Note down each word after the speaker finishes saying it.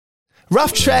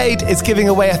Rough Trade is giving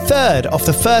away a third of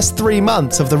the first 3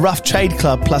 months of the Rough Trade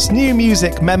Club plus new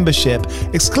music membership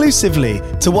exclusively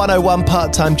to 101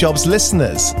 Part-Time Jobs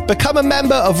listeners. Become a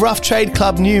member of Rough Trade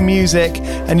Club New Music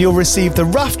and you'll receive the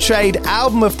Rough Trade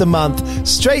Album of the Month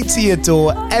straight to your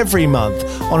door every month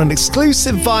on an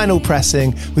exclusive vinyl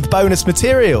pressing with bonus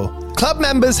material. Club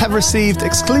members have received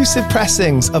exclusive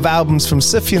pressings of albums from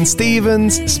Sufjan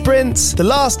Stevens, Sprints, The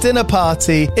Last Dinner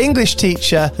Party, English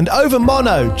Teacher, and Over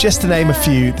Mono, just to name a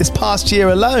few, this past year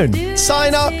alone.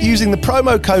 Sign up using the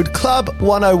promo code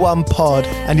CLUB101POD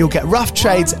and you'll get Rough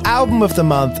Trade's Album of the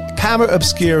Month, Camera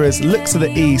Obscura's Look to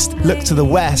the East, Look to the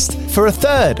West for a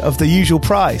third of the usual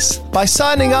price. By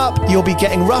signing up, you'll be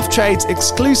getting Rough Trade's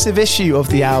exclusive issue of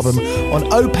the album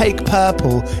on opaque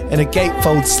purple in a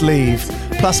gatefold sleeve,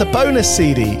 plus a bonus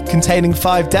CD containing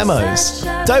 5 demos.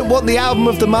 Don't want the album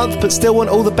of the month but still want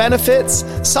all the benefits?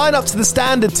 Sign up to the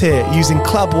standard tier using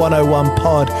Club 101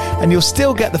 Pod and you'll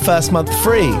still get the first month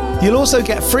free. You'll also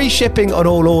get free shipping on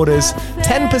all orders,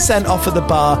 10% off at the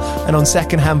bar and on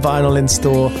secondhand vinyl in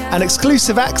store, and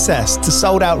exclusive access to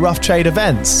sold out Rough Trade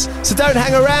events. So don't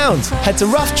hang around. Head to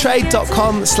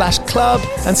roughtrade.com/club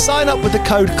and sign up with the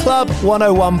code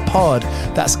CLUB101POD.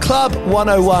 That's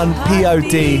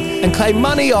CLUB101POD and claim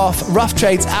money off Rough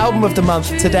Trade's Album of the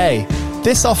Month today.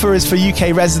 This offer is for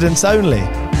UK residents only.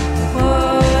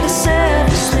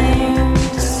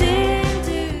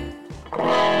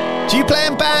 Do you play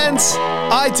in bands?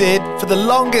 I did for the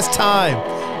longest time.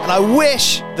 And I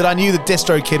wish that I knew that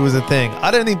DistroKid was a thing.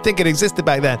 I don't even think it existed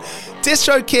back then.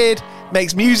 DistroKid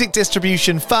makes music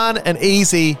distribution fun and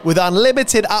easy with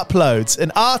unlimited uploads, and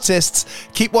artists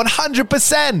keep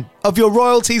 100% of your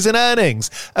royalties and earnings.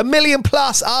 1 million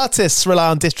plus artists rely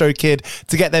on DistroKid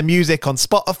to get their music on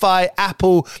Spotify,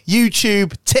 Apple,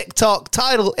 YouTube, TikTok,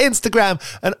 Tidal, Instagram,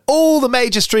 and all the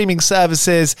major streaming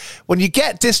services. When you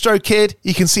get DistroKid,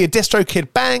 you can see a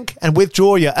DistroKid bank and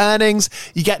withdraw your earnings.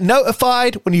 You get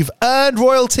notified when you've earned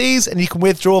royalties and you can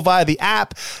withdraw via the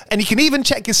app. And you can even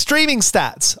check your streaming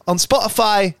stats on Spotify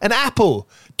and Apple.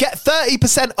 Get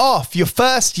 30% off your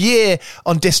first year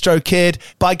on DistroKid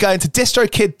by going to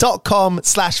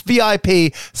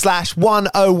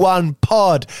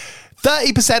distrokid.com/VIP/101pod.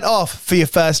 30% off for your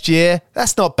first year.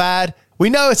 That's not bad.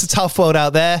 We know it's a tough world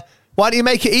out there. Why don't you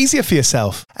make it easier for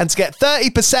yourself? And to get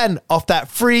 30% off that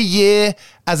free year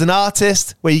as an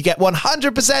artist, where you get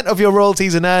 100% of your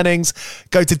royalties and earnings,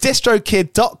 go to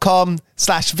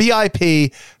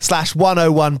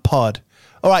distrokid.com/VIP/101pod.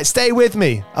 All right, stay with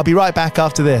me. I'll be right back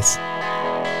after this.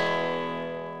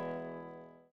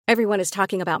 Everyone is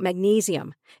talking about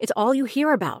magnesium. It's all you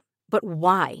hear about. But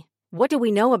why? What do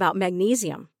we know about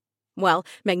magnesium? Well,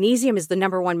 magnesium is the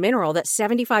 #1 mineral that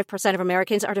 75% of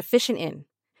Americans are deficient in.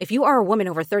 If you are a woman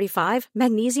over 35,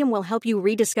 magnesium will help you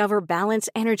rediscover balance,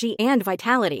 energy, and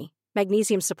vitality.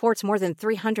 Magnesium supports more than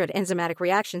 300 enzymatic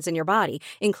reactions in your body,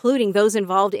 including those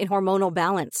involved in hormonal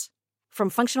balance. From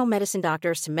functional medicine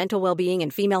doctors to mental well-being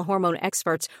and female hormone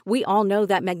experts, we all know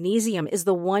that magnesium is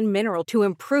the one mineral to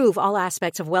improve all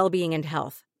aspects of well-being and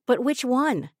health. But which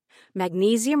one?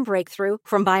 Magnesium Breakthrough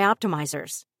from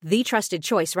Bioptimizers, the trusted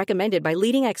choice recommended by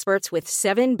leading experts with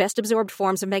 7 best-absorbed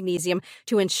forms of magnesium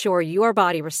to ensure your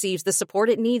body receives the support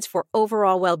it needs for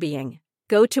overall well-being.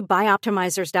 Go to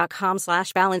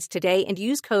bioptimizers.com/balance today and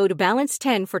use code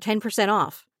BALANCE10 for 10%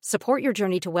 off. Support your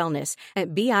journey to wellness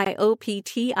at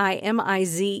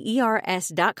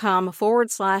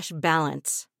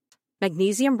bioptimizers.com/balance.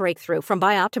 Magnesium Breakthrough from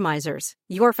Bioptimizers,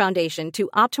 your foundation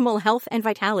to optimal health and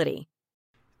vitality.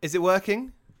 Is it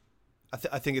working?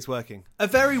 I think it's working. A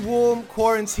very warm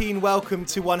quarantine welcome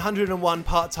to 101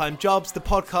 Part-Time Jobs, the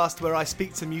podcast where I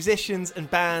speak to musicians and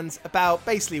bands about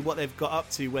basically what they've got up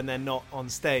to when they're not on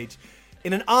stage.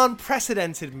 In an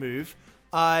unprecedented move,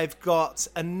 I've got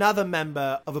another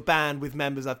member of a band with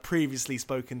members I've previously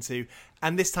spoken to,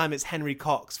 and this time it's Henry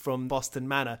Cox from Boston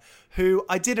Manor, who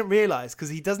I didn't realise, because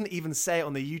he doesn't even say it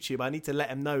on the YouTube, I need to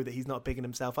let him know that he's not bigging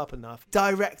himself up enough,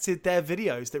 directed their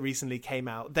videos that recently came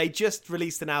out. They just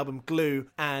released an album, Glue,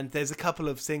 and there's a couple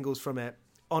of singles from it.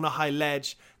 On a High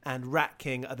Ledge and Rat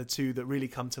King are the 2 that really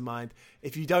come to mind.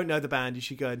 If you don't know the band, you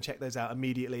should go and check those out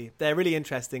immediately. They're really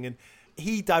interesting, and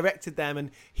he directed them,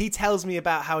 and he tells me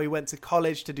about how he went to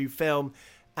college to do film,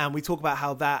 and we talk about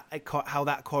how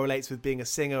that correlates with being a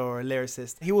singer or a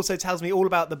lyricist. He also tells me all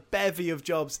about the bevy of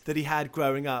jobs that he had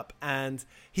growing up, and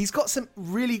He's got some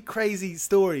really crazy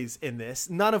stories in this,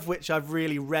 none of which I've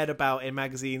really read about in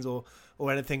magazines or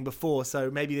anything before,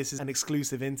 so maybe this is an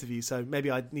exclusive interview, so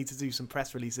maybe I need to do some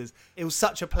press releases. It was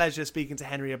such a pleasure speaking to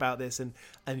Henry about this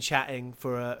and chatting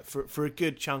for a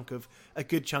good chunk of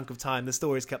time. The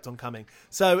stories kept on coming.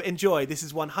 So enjoy. This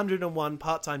is 101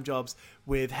 Part-Time Jobs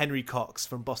with Henry Cox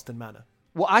from Boston Manor.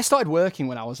 Well, I started working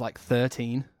when I was like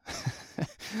 13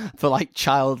 for like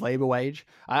child labor wage.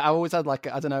 I always had like,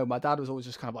 I don't know, my dad was always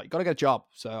just kind of like, got to get a job.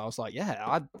 So I was like,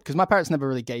 yeah, because my parents never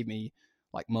really gave me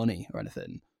like money or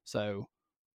anything. So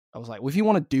I was like, well, if you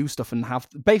want to do stuff and have,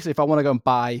 basically, if I want to go and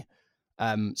buy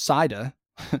cider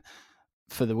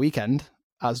for the weekend,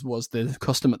 as was the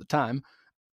custom at the time,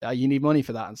 you need money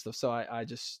for that and stuff. So I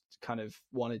just kind of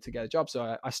wanted to get a job.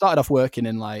 So I started off working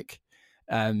in like,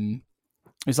 it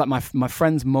was like my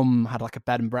friend's mum had like a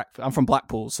bed and breakfast. I'm from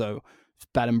Blackpool, so it's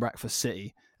bed and breakfast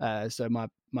city. So my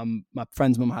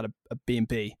friend's mum had a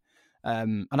B&B.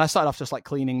 And I started off just like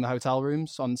cleaning the hotel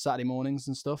rooms on Saturday mornings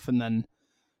and stuff. And then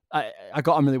I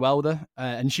got on really well with her,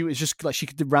 and she was just like, she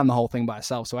could run the whole thing by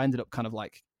herself. So I ended up kind of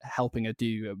like helping her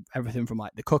do everything from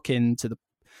like the cooking to the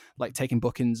like taking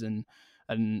bookings and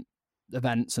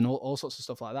events and all sorts of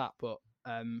stuff like that. But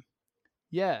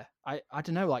yeah, I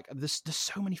don't know, like there's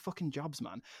so many fucking jobs,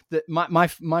 man. That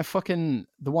my fucking,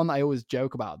 the one that I always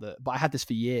joke about, that, but I had this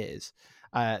for years.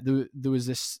 There was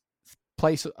this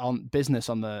place on business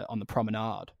on the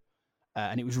promenade,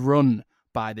 and it was run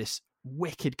by this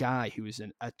wicked guy who was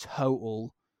a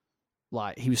total,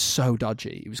 like, he was so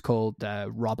dodgy. He was called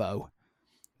Robbo,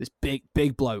 this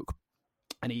big bloke,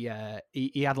 and he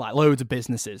had like loads of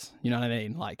businesses, you know what I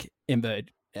mean, like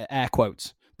inverted air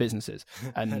quotes businesses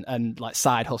and like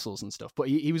side hustles and stuff. But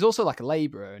he was also like a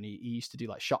labourer, and he used to do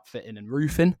like shop fitting and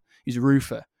roofing. He's a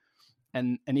roofer,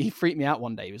 and he freaked me out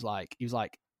one day. He was like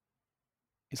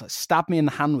stab me in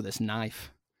the hand with this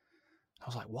knife. I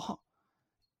was like, what?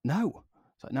 No.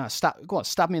 It's like, no,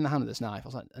 stab me in the hand with this knife. I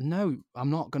was like, no, I'm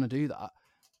not going to do that.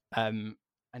 And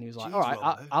he was like, all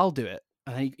right, I'll do it.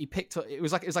 And he picked up, it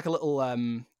was like a little,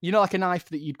 you know, like a knife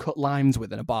that you'd cut limes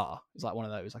with in a bar. It was like one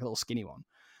of those, like a little skinny one.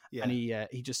 Yeah. And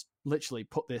he just literally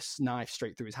put this knife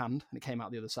straight through his hand, and it came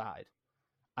out the other side.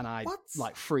 And I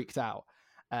like freaked out.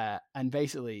 And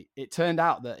basically, it turned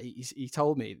out that he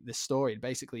told me this story.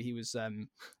 Basically, he was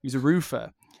a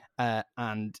roofer,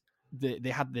 and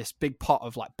they had this big pot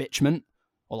of like bitumen,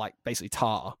 or like basically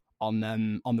tar on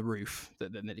the roof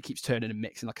that it keeps turning and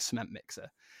mixing like a cement mixer.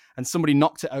 And somebody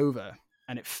knocked it over,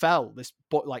 and it fell.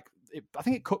 I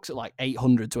think it cooks at like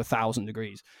 800 to 1,000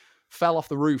 degrees. Fell off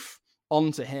the roof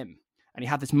onto him, and he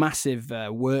had this massive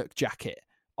work jacket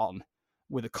on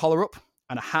with a collar up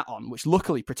and a hat on, which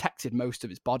luckily protected most of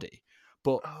his body.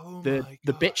 But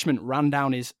the bitumen ran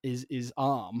down his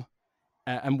arm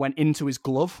and went into his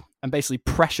glove and basically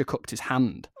pressure cooked his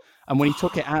hand. And when he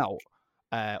took it out,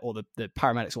 or the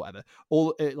paramedics or whatever,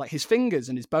 all like his fingers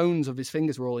and his bones of his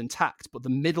fingers were all intact, but the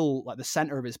middle, like the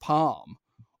center of his palm,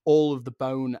 all of the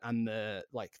bone and the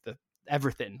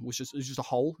everything was just a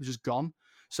hole, was just gone.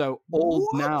 So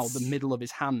now the middle of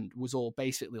his hand was all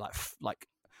basically like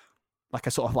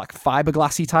a sort of like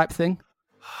fiberglassy type thing.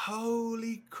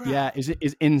 Holy crap! Yeah,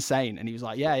 is insane. And he was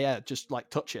like, yeah, just like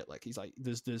touch it. Like he's like,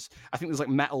 there's I think there's like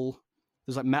metal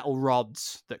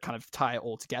rods that kind of tie it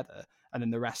all together, and then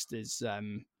the rest is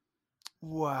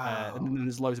wow. And then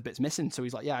there's loads of bits missing. So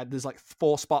he's like, yeah, there's like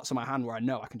 4 spots on my hand where I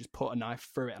know I can just put a knife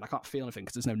through it, and I can't feel anything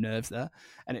because there's no nerves there.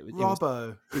 And it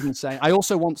was insane. I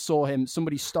also once saw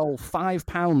somebody stole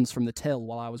 £5 from the till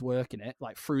while I was working it,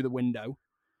 like through the window,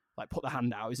 like put the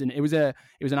hand out. It was an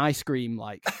ice cream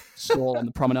like stall on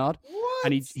the promenade. What?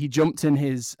 And he jumped in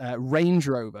his Range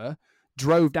Rover,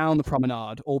 drove down the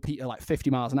promenade, all people like 50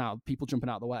 miles an hour, people jumping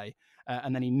out of the way,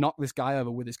 and then he knocked this guy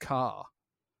over with his car,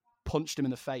 punched him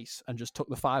in the face, and just took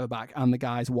the £5 back and the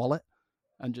guy's wallet.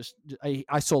 And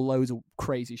I saw loads of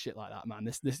crazy shit like that, man.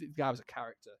 This guy was a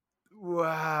character.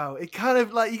 Wow. It kind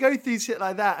of like, you go through shit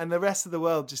like that and the rest of the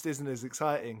world just isn't as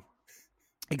exciting.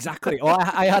 Exactly. Well,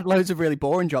 I had loads of really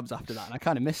boring jobs after that, and I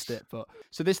kind of missed it. But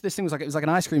so this thing was like, it was like an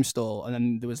ice cream stall, and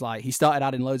then there was like, he started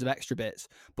adding loads of extra bits,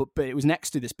 but it was next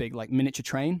to this big like miniature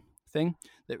train thing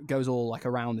that goes all like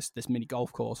around this mini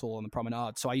golf course all on the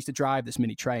promenade. So I used to drive this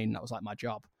mini train. That was like my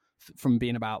job from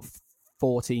being about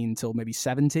 14 till maybe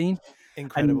 17.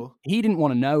 Incredible. And he didn't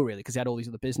want to know really, because he had all these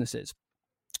other businesses.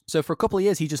 So for a couple of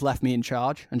years, he just left me in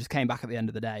charge and just came back at the end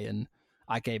of the day, and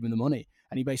I gave him the money.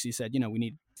 And he basically said, we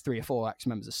need 3 or 4 extra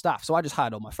members of staff. So I just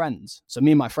hired all my friends. So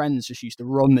me and my friends just used to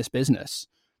run this business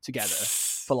together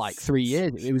for like 3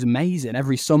 years. It was amazing.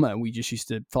 Every summer we just used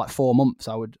to, for like 4 months,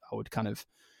 I would kind of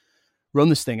run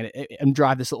this thing and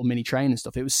drive this little mini train and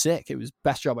stuff. It was sick. It was the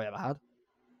best job I ever had.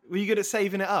 Were you good at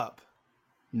saving it up?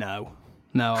 No,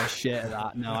 I was shit at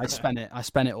that. No, I spent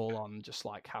it all on just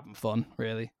like having fun,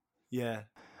 really. Yeah.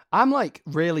 I'm like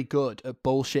really good at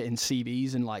bullshitting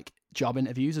CVs and like job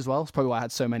interviews as well. It's probably why I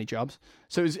had so many jobs.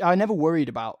 So I never worried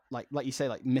about like you say,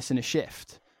 like missing a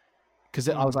shift. Because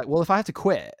I was like, well, if I had to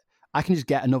quit, I can just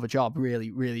get another job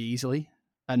really, really easily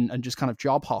and just kind of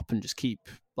job hop and just keep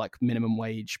like minimum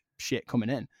wage shit coming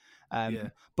in.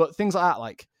 But things like that,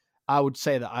 like I would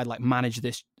say that I'd like managed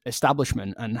this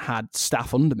establishment and had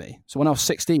staff under me. So when I was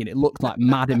 16, it looked like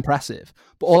mad impressive.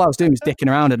 But all I was doing was dicking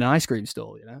around in an ice cream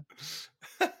stall, you know?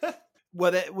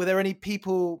 Were there any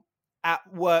people at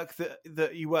work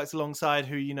that you worked alongside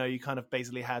who, you know, you kind of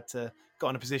basically had to got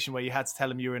in a position where you had to tell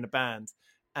them you were in a band?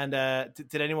 And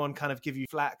did anyone kind of give you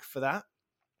flack for that?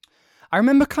 I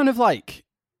remember kind of like,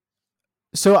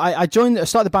 so I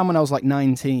started the band when I was like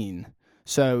 19.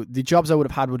 So the jobs I would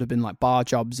have had would have been like bar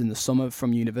jobs in the summer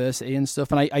from university and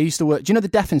stuff. And I used to work, do you know the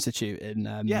Deaf Institute in,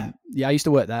 yeah, I used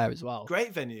to work there as well.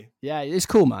 Great venue. Yeah, it's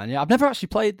cool, man. Yeah, I've never actually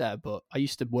played there, but I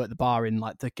used to work the bar in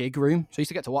like the gig room. So I used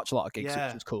to get to watch a lot of gigs,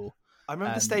 which was cool. I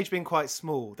remember the stage being quite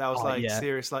small. That was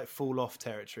serious, like fall off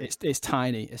territory. It's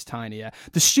tiny. It's tiny. Yeah.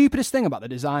 The stupidest thing about the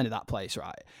design of that place,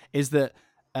 right, is that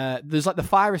there's like the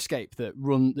fire escape that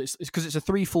it's because it's a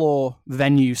 3-floor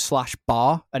venue /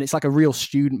 bar, and it's like a real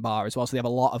student bar as well. So they have a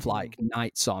lot of like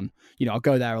nights on. You know, I'll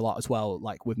go there a lot as well,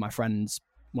 like with my friends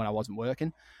when I wasn't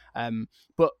working.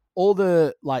 But all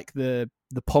the like the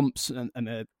pumps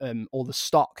and all the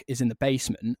stock is in the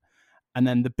basement. And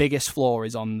then the biggest floor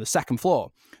is on the second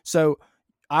floor. So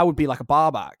I would be like a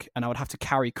barback and I would have to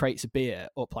carry crates of beer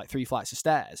up like 3 flights of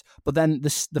stairs. But then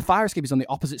the fire escape is on the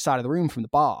opposite side of the room from the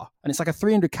bar. And it's like a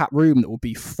 300-cap room that would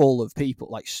be full of people,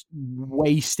 like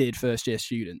wasted first-year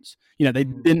students. You know, they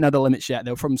didn't know the limits yet.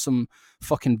 They were from some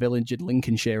fucking village in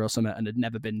Lincolnshire or something and had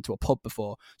never been to a pub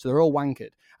before. So they're all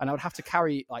wankered. And I would have to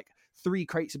carry like 3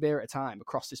 crates of beer at a time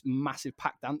across this massive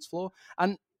packed dance floor.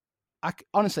 And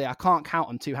honestly, I can't count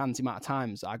on 2 hands the amount of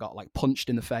times I got like punched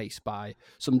in the face by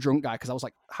some drunk guy because I was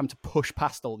like having to push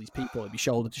past all these people. It'd be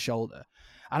shoulder to shoulder,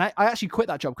 and I actually quit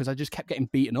that job because I just kept getting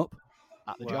beaten up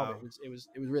at the job. It was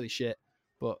really shit.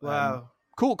 But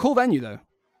cool venue though.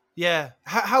 Yeah.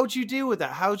 How do you deal with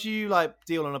that? How do you like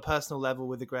deal on a personal level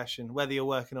with aggression, whether you're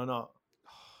working or not?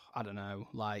 I don't know.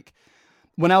 Like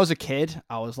when I was a kid,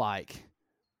 I was like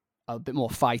a bit more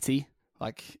fighty.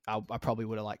 Like I probably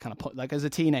would have like kind of put like as a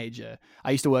teenager,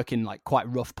 I used to work in like quite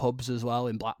rough pubs as well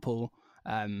in Blackpool.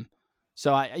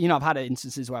 So I've had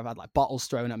instances where I've had like bottles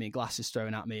thrown at me, glasses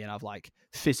thrown at me, and I've like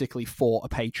physically fought a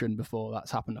patron before.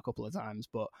 That's happened a couple of times.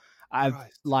 But I've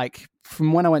like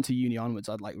from when I went to uni onwards,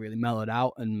 I'd like really mellowed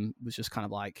out and was just kind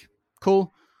of like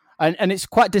cool. And it's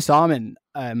quite disarming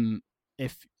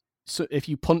if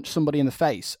you punch somebody in the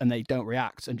face and they don't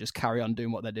react and just carry on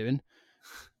doing what they're doing.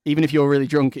 Even if you're really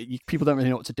drunk, people don't really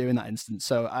know what to do in that instance.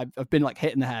 So I've been like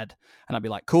hit in the head and I'd be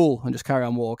like, cool, and just carry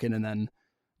on walking. And then,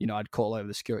 you know, I'd call over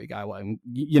the security guy,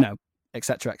 you know, et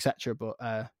cetera, et cetera. But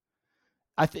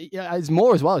I think it's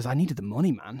more as well as I needed the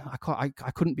money, man.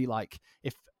 I couldn't be like,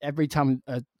 if every time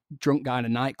a drunk guy in a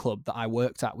nightclub that I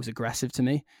worked at was aggressive to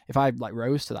me, if I like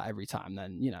rose to that every time,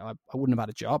 then, you know, I wouldn't have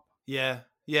had a job. Yeah.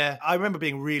 Yeah, I remember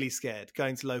being really scared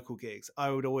going to local gigs. I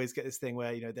would always get this thing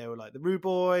where, you know, they were like the Rude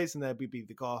Boys and there'd be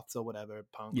the Goths or whatever,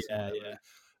 punks.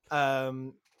 Yeah.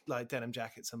 Like denim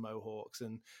jackets and mohawks.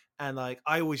 And like,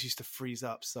 I always used to freeze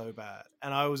up so bad.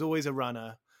 And I was always a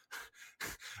runner.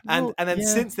 and then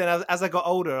since then, as I got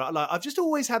older, I've just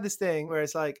always had this thing where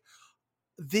it's like,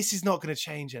 this is not going to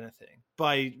change anything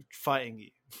by fighting you.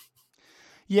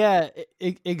 Yeah,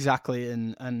 exactly,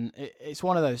 and it's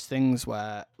one of those things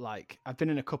where, like, I've been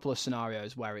in a couple of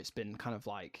scenarios where it's been kind of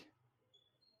like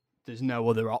there's no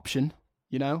other option,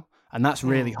 you know, and that's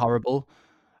really horrible,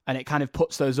 and it kind of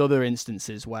puts those other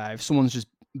instances where if someone's just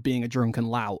being a drunken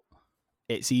lout,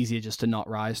 it's easier just to not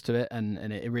rise to it, and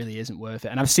it really isn't worth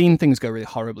it. And I've seen things go really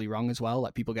horribly wrong as well,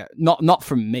 like people get, not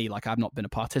from me, like I've not been a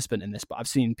participant in this, but I've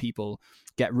seen people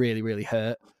get really, really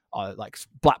hurt. Like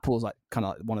Blackpool's like kind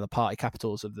of like one of the party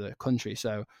capitals of the country.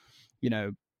 So, you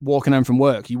know, walking home from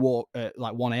work, you walk at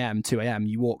like 1 a.m., 2 a.m.,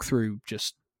 you walk through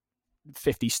just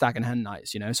 50 stag and hen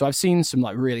nights, you know? So I've seen some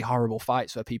like really horrible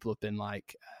fights where people have been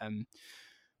like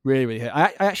really, really hurt.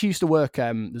 I actually used to work,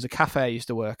 there's a cafe I used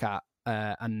to work at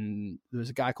and there was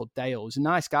a guy called Dale. He was a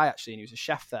nice guy actually, and he was a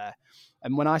chef there.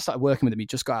 And when I started working with him, he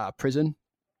just got out of prison and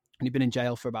he'd been in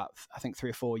jail for about, I think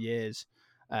 3 or 4 years.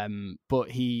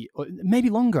 But he, maybe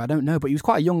longer, I don't know, but he was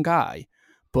quite a young guy,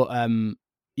 but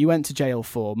he went to jail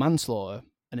for manslaughter,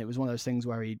 and it was one of those things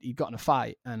where he got in a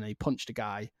fight and he punched a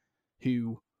guy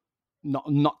who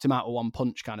knocked him out with one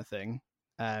punch kind of thing.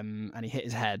 And he hit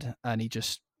his head, and he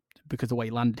just, because the way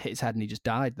he landed, hit his head, and he just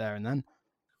died there and then.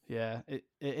 Yeah, it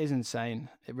is insane.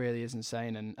 It really is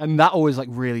insane. And that always like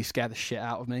really scared the shit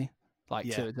out of me. Like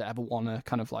to ever want to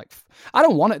kind of like, I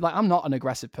don't want it. Like, I'm not an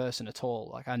aggressive person at all.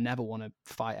 Like, I never want to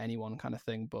fight anyone kind of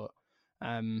thing. But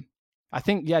I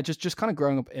think, just kind of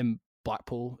growing up in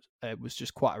Blackpool, it was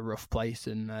just quite a rough place.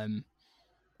 And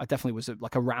I definitely was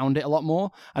like around it a lot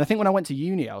more. And I think when I went to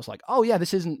uni, I was like, oh yeah,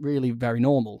 this isn't really very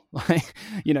normal. Like,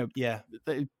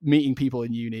 meeting people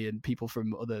in uni and people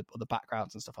from other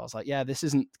backgrounds and stuff. I was like, yeah, this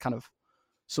isn't kind of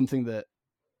something that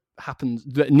happens,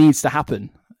 that needs to happen.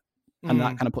 And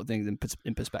that kind of put things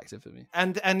in perspective for me.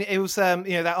 And it was,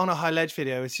 that On a High Ledge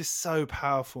video is just so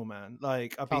powerful, man.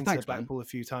 Like, I've been to Blackpool a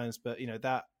few times, but,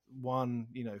 that one,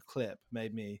 clip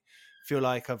made me feel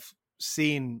like I've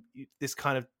seen this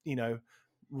kind of,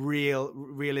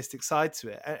 realistic side to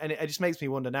it. And it just makes me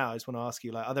wonder now. I just want to ask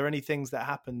you, like, are there any things that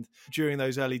happened during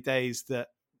those early days that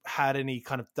had any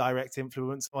kind of direct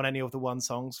influence on any of the One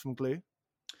songs from Glue?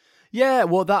 Yeah,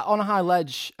 well, that On a High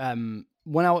Ledge,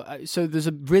 so there's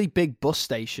a really big bus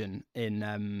station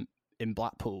in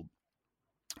Blackpool,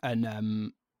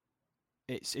 and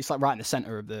it's like right in the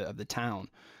center of the town.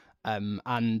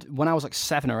 And when I was like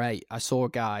 7 or 8, I saw a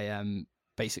guy. I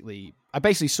basically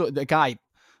saw the guy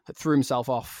threw himself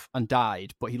off and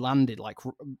died, but he landed like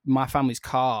my family's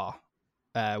car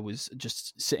was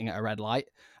just sitting at a red light,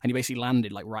 and he basically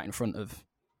landed like right in front of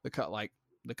the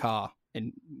car.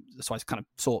 So I kind of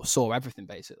saw everything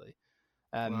basically.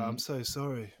 Wow, I'm so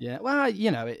sorry. Yeah, well,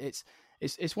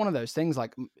 it's one of those things.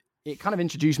 Like, it kind of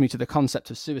introduced me to the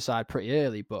concept of suicide pretty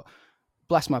early. But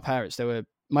bless my parents,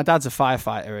 my dad's a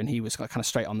firefighter, and he was kind of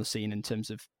straight on the scene in terms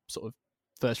of sort of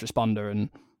first responder, and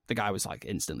the guy was like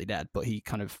instantly dead. But he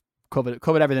kind of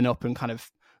covered everything up and kind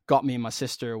of got me and my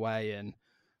sister away and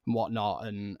whatnot,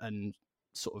 and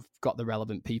sort of got the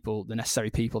relevant people, the necessary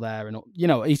people there, and he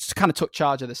just kind of took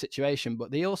charge of the situation.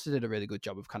 But they also did a really good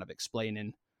job of kind of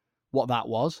explaining what that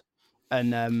was.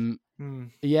 And and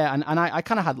I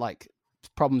kind of had like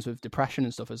problems with depression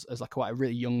and stuff as like quite a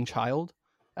really young child,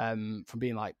 from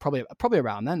being like probably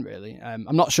around then really. I'm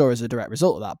not sure as a direct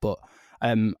result of that, but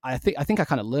I think I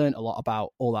kind of learned a lot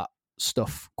about all that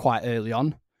stuff quite early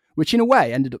on, which in a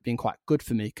way ended up being quite good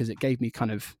for me, because it gave me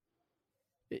kind of,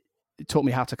 it taught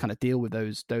me how to kind of deal with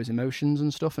those emotions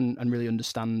and stuff, and really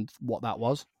understand what that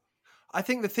was. I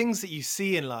think the things that you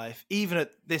see in life, even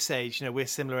at this age, we're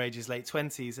similar ages, late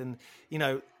 20s, and,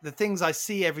 the things I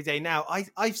see every day now,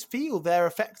 I feel their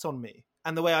effect on me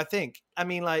and the way I think. I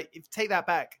mean, like, if you take that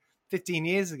back 15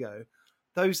 years ago,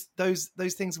 those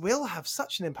things will have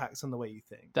such an impact on the way you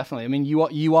think. Definitely. I mean,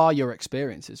 you are your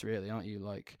experiences, really, aren't you?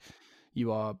 Like,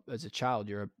 you are, as a child,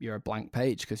 you're a blank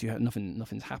page, because you have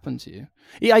nothing's happened to you.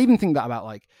 Yeah, I even think that about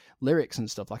like lyrics and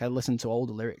stuff. Like, I listened to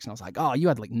older lyrics and I was like, oh, you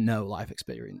had like no life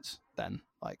experience then.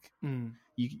 Like,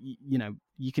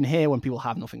 you can hear when people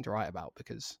have nothing to write about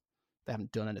because they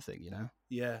haven't done anything,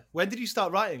 Yeah. When did you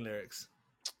start writing lyrics?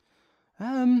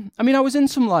 I mean, I was in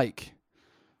some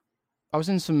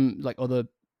other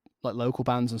like local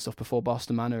bands and stuff before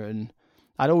Boston Manor, and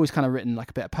I'd always kind of written like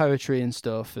a bit of poetry and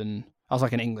stuff, and I was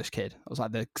like an English kid. I was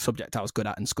like the subject I was good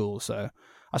at in school. So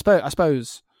I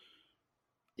suppose,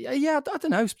 I don't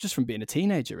know, just from being a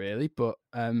teenager really. But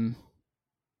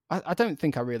I don't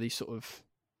think I really sort of,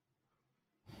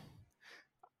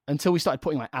 until we started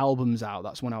putting like albums out,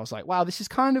 that's when I was like, wow, this is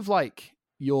kind of like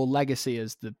your legacy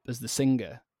as the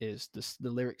singer is the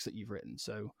lyrics that you've written.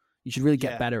 So you should really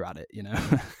get better at it,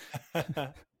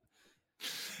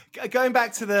 Going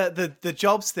back to the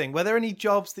jobs thing, were there any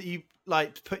jobs that you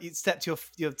like stepped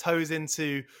your toes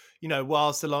into,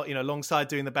 whilst alongside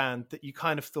doing the band, that you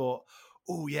kind of thought,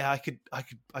 oh yeah, I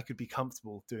could be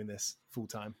comfortable doing this full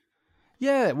time?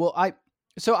 Yeah, well, I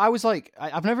was like,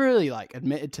 I've never really like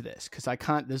admitted to this, because I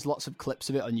can't. There's lots of clips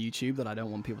of it on YouTube that I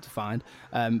don't want people to find.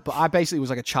 But I basically was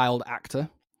like a child actor,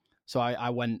 so I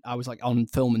was like on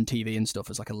film and TV and stuff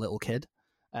as like a little kid.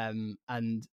 And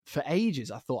for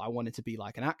ages I thought I wanted to be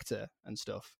like an actor and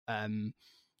stuff. And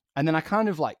then I kind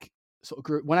of like sort of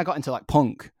grew when I got into like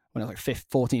punk when I was like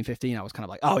 14, 15. I was kind of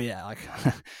like, oh yeah, like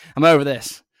I'm over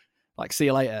this. Like, see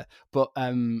you later. But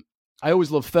I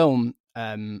always loved film.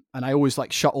 And I always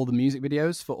like shot all the music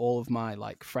videos for all of my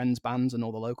like friends' bands and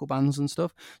all the local bands and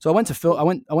stuff. So I went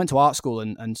to art school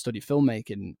and studied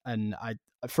filmmaking, and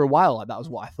for a while like, that was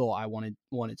what I thought I wanted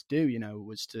to do,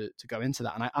 was to go into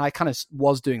that. And I kind of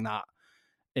was doing that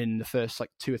in the first like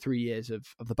 2 or 3 years of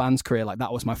the band's career. Like,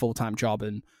 that was my full-time job,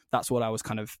 and that's what I was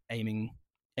kind of aiming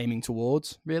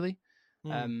towards really.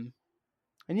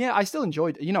 And yeah, I still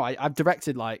enjoyed. I've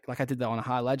directed like I did that on a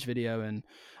High Ledge video, and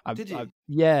Did you?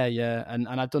 yeah, and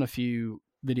I've done a few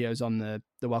videos on the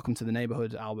Welcome to the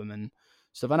Neighborhood album and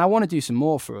stuff, and I want to do some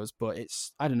more for us. But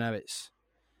I don't know, it's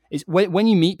when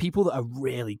you meet people that are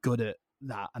really good at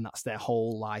that, and that's their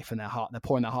whole life and their heart, they're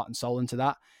pouring their heart and soul into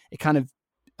that. It kind of,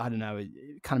 I don't know,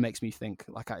 it kind of makes me think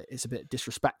like it's a bit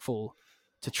disrespectful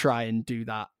to try and do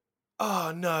that.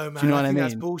 Oh no, man! Do you know what I think mean?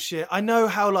 That's bullshit. I know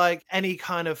how like any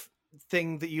kind of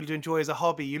thing that you enjoy as a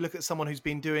hobby, you look at someone who's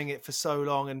been doing it for so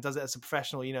long and does it as a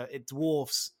professional. It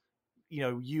dwarfs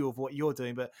you of what you're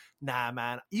doing. But nah,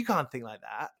 man, you can't think like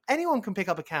that. Anyone can pick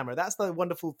up a camera. That's the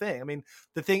wonderful thing. I mean,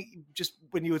 the thing, just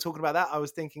when you were talking about that, I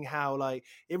was thinking how like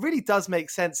it really does make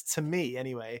sense to me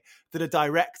anyway that a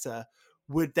director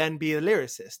would then be a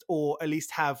lyricist, or at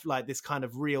least have like this kind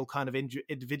of real kind of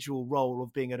individual role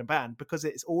of being in a band, because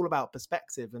it's all about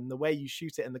perspective and the way you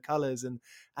shoot it and the colors and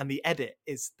the edit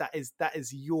is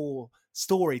your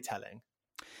storytelling.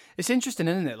 It's interesting,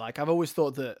 isn't it? Like I've always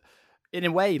thought that in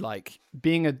a way, like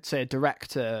being a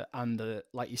director and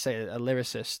like you say, a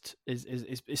lyricist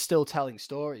is still telling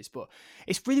stories, but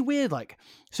it's really weird. Like,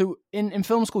 so in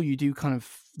film school, you do kind of,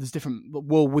 there's different,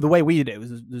 well, with the way we did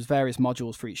it, there's various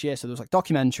modules for each year. So there was like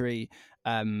documentary,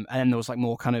 and then there was like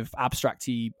more kind of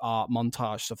abstracty art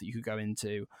montage stuff that you could go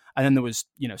into. And then there was,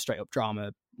 straight up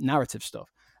drama, narrative stuff.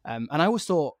 And I always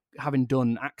thought, having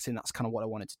done acting, that's kind of what I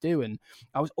wanted to do. And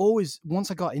I was always,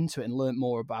 once I got into it and learned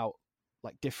more about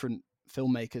like different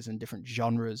filmmakers and different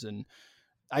genres, and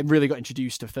I really got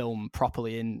introduced to film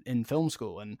properly in film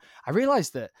school, and I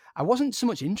realized that I wasn't so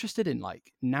much interested in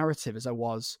like narrative as I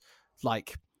was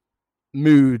like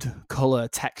mood, color,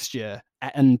 texture,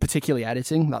 and particularly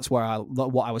editing. That's what I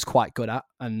was quite good at,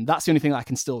 and that's the only thing that I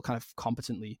can still kind of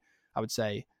competently, I would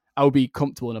say I would be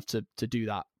comfortable enough to do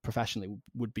that professionally,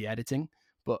 would be editing.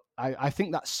 But I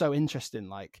think that's so interesting,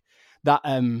 like that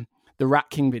the Rat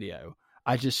King video,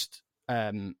 I just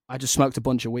smoked a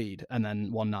bunch of weed and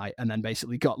then one night, and then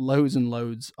basically got loads and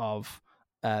loads of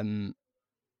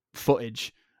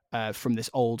footage from this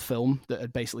old film that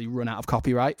had basically run out of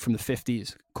copyright from the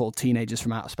 50s called Teenagers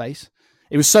from Outer Space.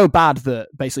 It was so bad that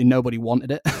basically nobody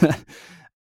wanted it.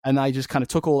 And I just kind of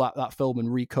took all that film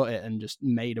and recut it and just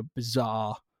made a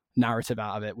bizarre narrative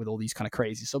out of it with all these kind of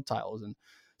crazy subtitles and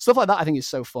stuff like that. I think is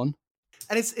so fun.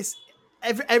 And it's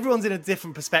everyone's in a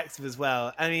different perspective as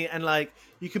well. I mean, and like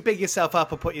you can big yourself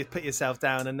up or put yourself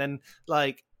down, and then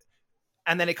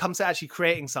it comes to actually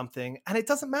creating something, and it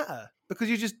doesn't matter because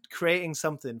you're just creating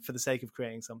something for the sake of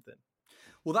creating something.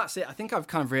 Well, that's it. I think I've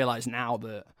kind of realized now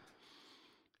that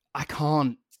I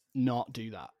can't not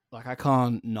do that. Like I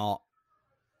can't not.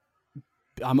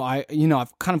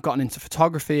 I've kind of gotten into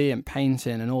photography and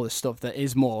painting and all this stuff that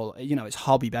is more, it's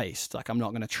hobby based. Like I'm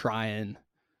not going to try and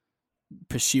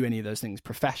pursue any of those things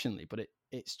professionally, but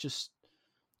it's just,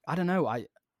 I don't know. I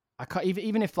can't,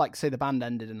 even if like say the band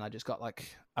ended and I just got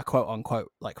like a quote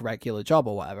unquote like regular job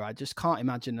or whatever, I just can't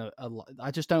imagine I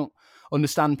just don't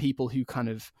understand people who kind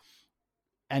of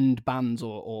end bands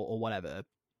or whatever,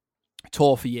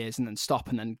 tour for years and then stop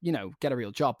and then, get a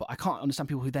real job. But I can't understand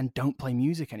people who then don't play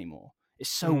music anymore. It's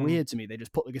so weird to me. They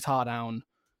just put the guitar down,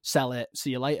 sell it,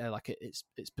 see you later. Like it's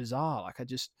bizarre. Like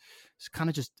it's kind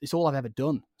of just, it's all I've ever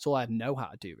done. It's all I know how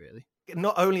to do, really.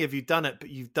 Not only have you done it, but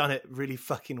you've done it really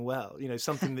fucking well.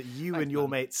 Something that you and your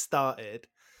mates started,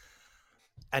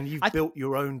 and you've built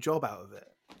your own job out of it.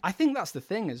 I think that's the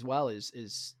thing as well.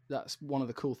 Is that's one of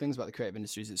the cool things about the creative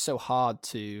industry. Is it's so hard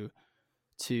to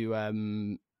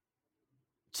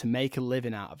make a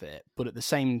living out of it, but at the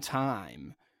same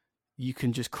time, you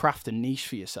can just craft a niche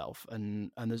for yourself,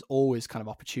 and there's always kind of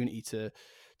opportunity to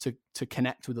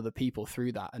connect with other people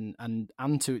through that,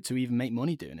 and to even make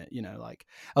money doing it. Like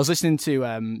I was listening to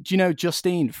do you know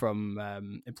Justine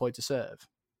from Employed to Serve?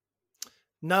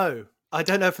 No, I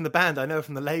don't know from the band. I know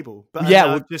from the label, but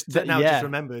yeah, just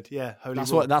remembered. Yeah, Holy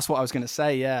Raw. That's what I was going to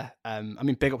say. Yeah, I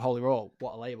mean, big up Holy Raw,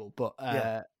 what a label. But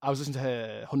I was listening to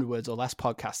her 100 Words or Less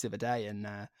podcast the other day, and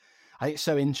I think it's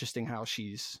so interesting how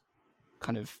she's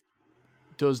kind of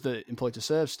does the Employed to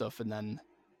Serve stuff, and then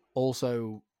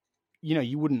also,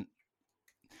 I wouldn't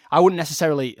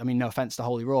necessarily, I mean, no offense to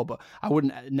Holy Raw, but I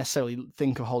wouldn't necessarily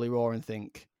think of Holy Raw and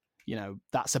think,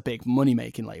 that's a big money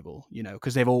making label,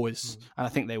 because they've always, and I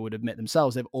think they would admit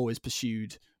themselves, they've always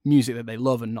pursued music that they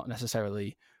love and not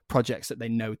necessarily projects that they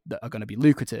know that are going to be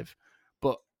lucrative.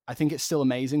 But I think it's still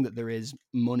amazing that there is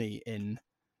money in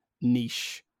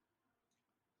niche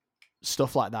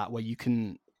stuff like that, where you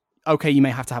can, okay, you may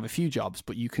have to have a few jobs,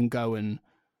 but you can go and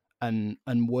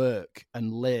work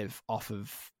and live off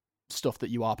of stuff that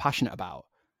you are passionate about.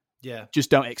 Yeah. Just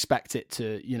don't expect it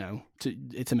to, you know,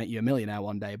 to make you a millionaire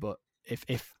one day. But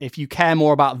if you care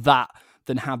more about that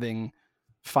than having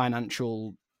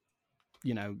financial,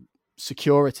 you know,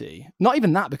 security, not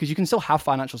even that, because you can still have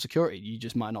financial security, you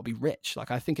just might not be rich. Like,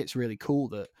 I think it's really cool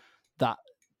that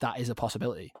is a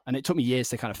possibility. And it took me years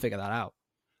to kind of figure that out.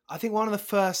 I think one of the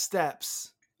first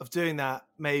steps of doing that,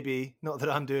 maybe, not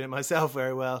that I'm doing it myself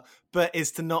very well, but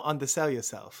is to not undersell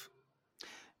yourself.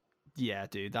 Yeah,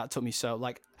 dude, that took me so,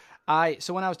 like,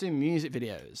 so when I was doing music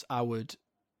videos, I would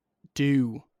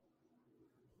do,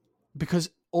 because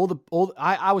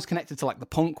I was connected to like the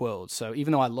punk world. So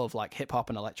even though I love like hip hop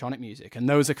and electronic music, and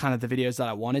those are kind of the videos that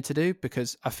I wanted to do,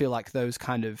 because I feel like those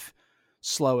kind of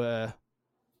slower,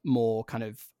 more kind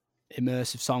of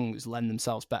immersive songs lend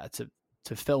themselves better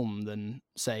to film than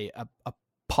say a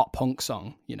pop punk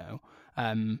song, you know,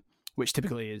 which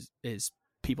typically is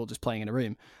people just playing in a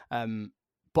room.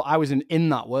 But I was in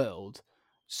that world.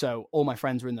 So all my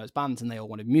friends were in those bands and they all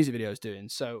wanted music videos doing.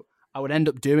 So I would end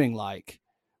up doing, like,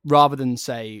 rather than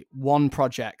say one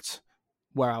project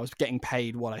where I was getting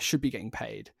paid what I should be getting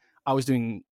paid, I was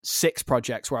doing 6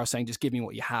 projects where I was saying, just give me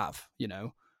what you have, you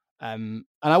know? And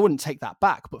I wouldn't take that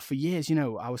back. But for years, you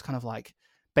know, I was kind of like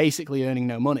basically earning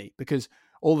no money, because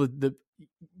all the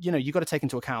you know, you got to take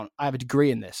into account, I have a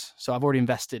degree in this. So I've already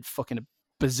invested fucking a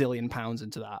bazillion pounds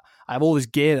into that. I have all this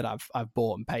gear that I've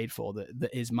bought and paid for that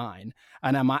is mine,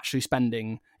 and I'm actually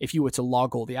spending, if you were to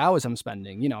log all the hours I'm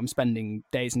spending, you know, I'm spending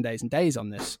days and days and days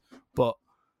on this. But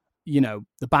you know,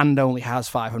 the band only has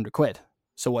 500 quid,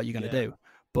 so what are you going to do?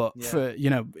 But for,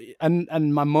 you know,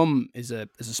 and my mum is a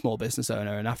small business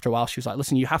owner, and after a while she was like,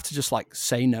 listen, you have to just like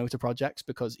say no to projects,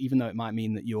 because even though it might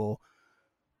mean that you're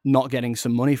not getting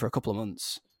some money for a couple of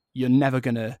months, you're never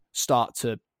going to start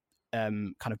to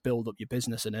kind of build up your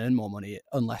business and earn more money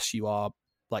unless you are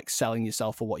like selling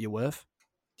yourself for what you're worth.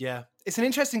 Yeah, it's an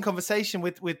interesting conversation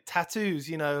with tattoos.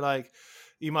 You know, like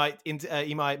you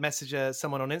might message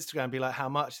someone on Instagram and be like, how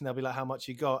much, and they'll be like, how much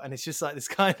you got, and it's just like this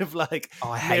kind of like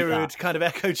mirrored kind of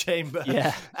echo chamber.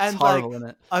 Yeah, and it's horrible, like, isn't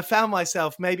it? I found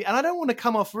myself maybe, and I don't want to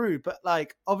come off rude, but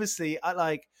like obviously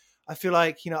I feel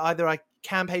like, you know, either I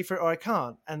can pay for it or I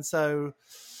can't, and so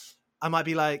I might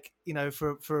be like, you know,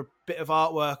 for a bit of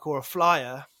artwork or a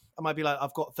flyer, I might be like,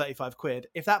 I've got 35 quid.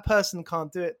 If that person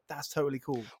can't do it, that's totally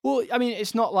cool. Well, I mean,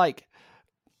 it's not like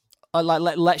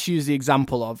let's use the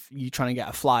example of you trying to get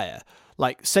a flyer.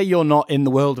 Like, say you're not in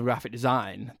the world of graphic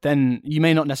design, then you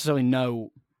may not necessarily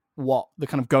know what the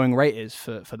kind of going rate is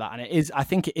for that. And it is, I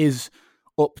think it is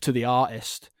up to the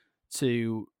artist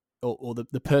to, or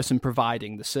the person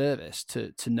providing the service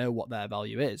to know what their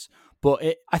value is. But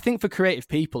I think for creative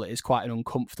people, it is quite an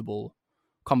uncomfortable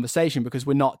conversation, because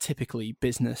we're not typically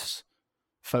business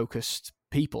focused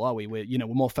people, are we? We're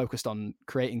more focused on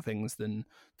creating things than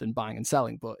buying and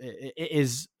selling. But it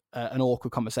is an awkward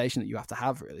conversation that you have to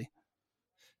have, really.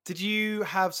 Did you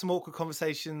have some awkward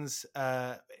conversations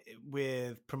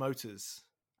with promoters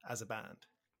as a band?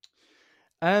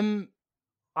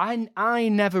 I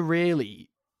never really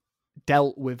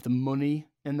dealt with the money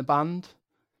in the band.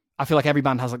 I feel like every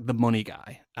band has like the money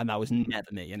guy, and that was never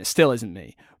me, and it still isn't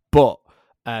me. But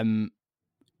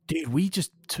dude, we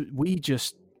just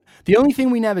the only thing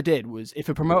we never did was, if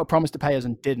a promoter promised to pay us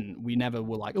and didn't, we never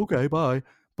were like, okay, bye.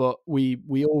 But we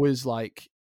always, like,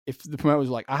 if the promoter was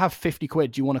like, I have 50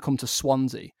 quid, do you want to come to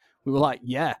Swansea? We were like,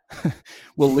 yeah,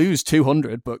 we'll lose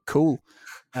 200, but cool.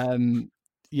 You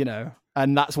know,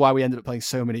 and that's why we ended up playing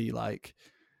so many, like,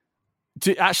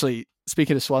 actually,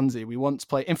 speaking of Swansea, we once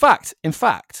played, in fact,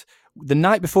 the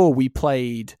night before we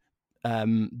played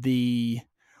the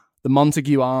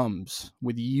Montague Arms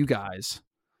with you guys,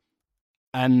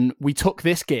 and we took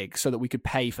this gig so that we could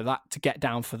pay for that, to get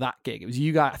down for that gig. It was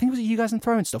you guys, I think it was you guys and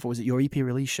Throwing Stuff, or was it your EP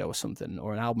release show or something,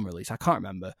 or an album release? I can't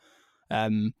remember.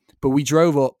 But we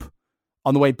drove up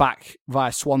on the way back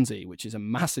via Swansea, which is a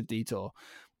massive detour.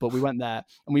 But we went there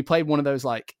and we played one of those,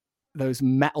 like, those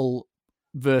metal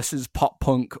versus pop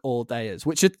punk all dayers,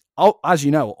 which are, as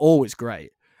you know, always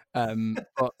great.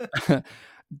 But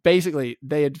basically,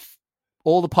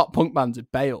 all the pop punk bands had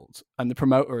bailed, and the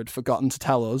promoter had forgotten to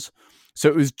tell us. So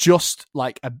it was just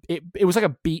like it was like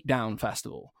a beatdown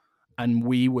festival, and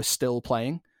we were still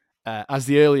playing as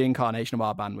the early incarnation of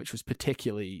our band, which was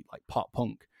particularly like pop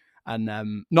punk.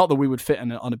 And not that we would fit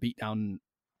on a beatdown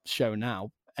show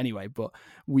now, anyway. But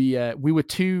we were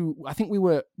I think we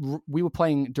were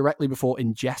playing directly before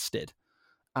Ingested,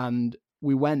 and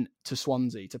we went to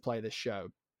Swansea to play this show.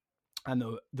 And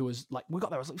there was like, we got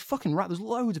there, I was like, fucking right, there's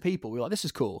loads of people. We were like, this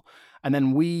is cool. And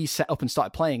then we set up and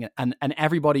started playing, and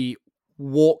everybody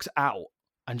walked out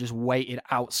and just waited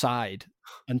outside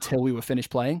until we were finished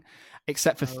playing,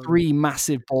 except for 3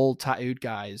 massive bald tattooed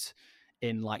guys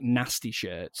in like nasty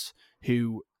shirts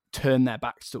who turned their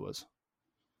backs to us.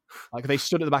 Like they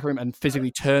stood at the back of the room and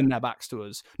physically turned their backs to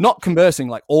us, not conversing,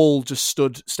 like all just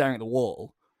stood staring at the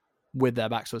wall with their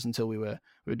backs to us until we were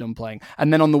done playing.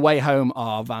 And then on the way home,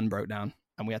 our van broke down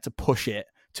and we had to push it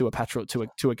to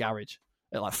a garage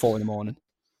at like 4 a.m.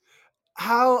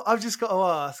 I've just got to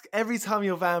ask, every time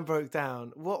your van broke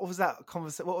down, what was that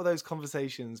what were those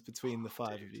conversations between the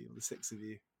 5 of you, or the 6 of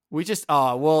you? We just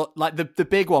like the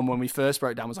big one when we first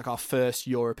broke down was like our first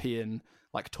European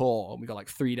like tour, and we got like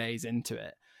 3 days into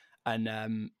it.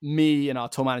 And me and our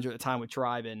tour manager at the time were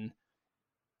driving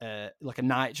like a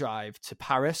night drive to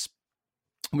Paris.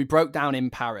 And we broke down in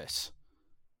Paris,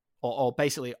 or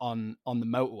basically on the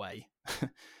motorway,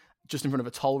 just in front of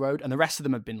a toll road. And the rest of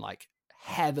them had been like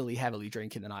heavily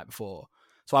drinking the night before.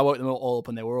 So I woke them all up,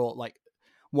 and they were all like,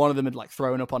 one of them had like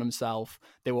thrown up on himself.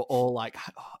 They were all like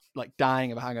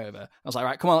dying of a hangover. I was like,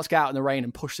 right, come on, let's get out in the rain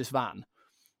and push this van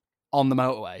on the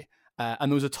motorway.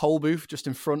 And there was a toll booth just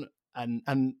in front,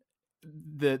 and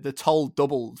the toll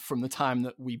doubled from the time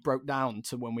that we broke down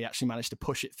to when we actually managed to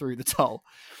push it through the toll.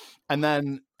 And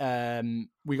then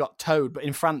we got towed. But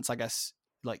in France, I guess,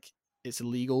 like, it's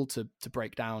illegal to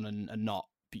break down and not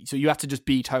be. So you have to just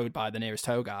be towed by the nearest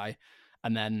tow guy,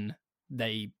 and then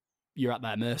you're at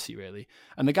their mercy, really.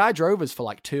 And the guy drove us for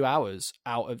like 2 hours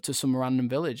to some random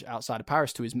village outside of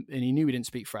Paris and he knew we didn't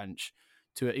speak French.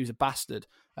 He was a bastard,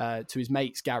 to his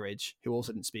mate's garage, who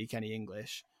also didn't speak any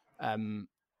English.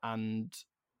 And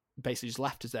basically just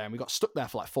left us there, and we got stuck there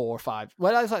for like 4 or 5.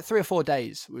 Well, it was like 3 or 4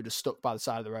 days. We were just stuck by the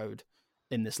side of the road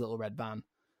in this little red van,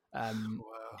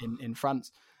 in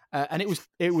France. And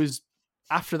it was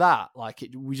after that, like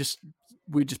we just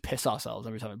piss ourselves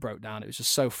every time it broke down. It was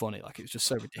just so funny, like it was just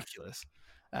so ridiculous.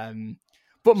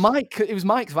 But it was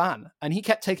Mike's van, and he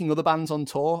kept taking other bands on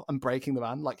tour and breaking the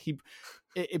van. Like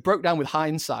it broke down with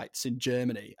Hindsights in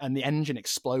Germany, and the engine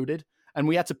exploded, and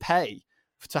we had to pay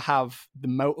to have the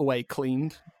motorway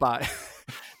cleaned by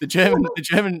the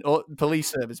German police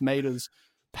service. Made us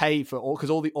pay for all, because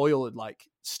all the oil had like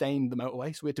stained the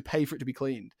motorway, so we had to pay for it to be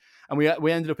cleaned. And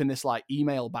we ended up in this like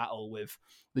email battle with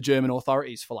the German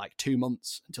authorities for like 2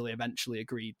 months until they eventually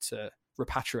agreed to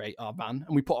repatriate our van,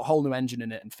 and we put a whole new engine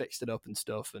in it and fixed it up and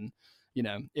stuff. And you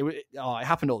know, it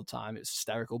happened all the time. It's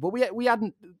hysterical, but we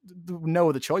hadn't no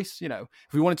other choice. You know,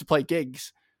 if we wanted to play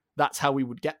gigs, that's how we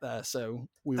would get there. So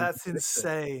that's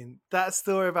insane. That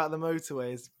story about the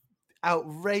motorway is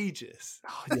outrageous.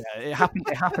 Oh, yeah, it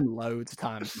happened loads of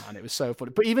times, man. It was so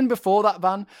funny. But even before that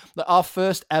van, like our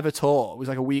first ever tour was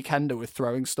like a weekender with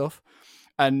throwing stuff,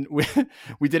 and we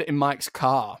did it in Mike's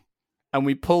car, and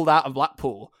we pulled out of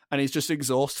Blackpool, and his just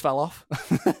exhaust fell off.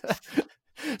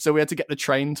 So we had to get the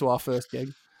train to our first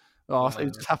gig.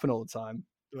 It just happened all the time.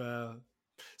 Wow.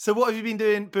 So what have you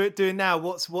been doing now?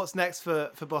 What's next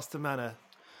for Boston Manor?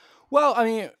 Well, I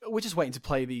mean, we're just waiting to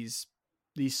play these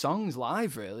songs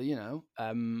live, really, you know,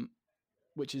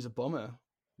 which is a bummer.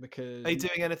 Because are you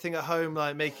doing anything at home,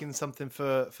 like making something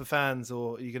for fans,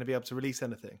 or are you going to be able to release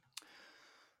anything?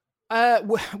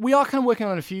 We are kind of working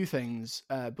on a few things,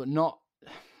 but not.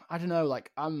 I don't know.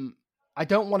 Like I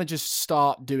don't want to just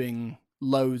start doing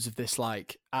loads of this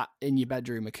like in your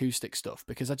bedroom acoustic stuff,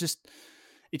 because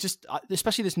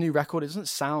especially this new record, it doesn't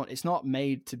sound. It's not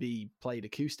made to be played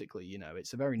acoustically. You know,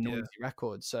 it's a very noisy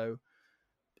record. So,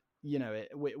 you know,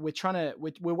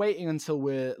 we're waiting until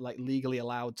we're like legally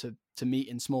allowed to meet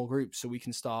in small groups so we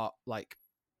can start like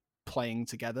playing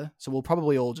together. So we'll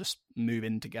probably all just move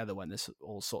in together when this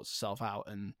all sorts itself out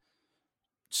and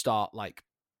start like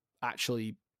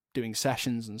actually doing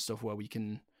sessions and stuff where we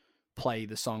can play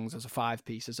the songs as a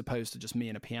 5-piece as opposed to just me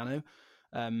and a piano.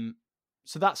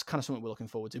 So that's kind of something we're looking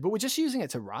forward to. But we're just using it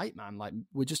to write, man. Like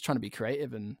we're just trying to be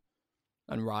creative and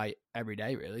write every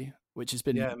day, really, which has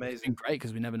been amazing. It's been great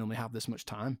because we never normally have this much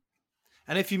time.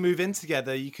 And if you move in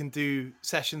together, you can do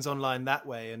sessions online that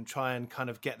way and try and kind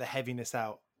of get the heaviness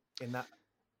out in that.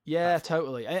 Yeah,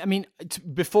 totally. I mean,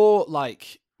 before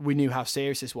like we knew how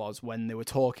serious this was, when they were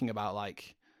talking about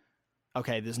like,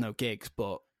 okay, there's no gigs,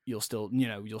 but you'll still be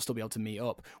able to meet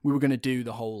up. We were going to do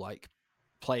the whole like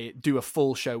do a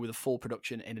full show with a full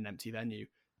production in an empty venue.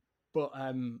 But,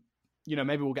 you know,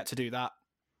 maybe we'll get to do that.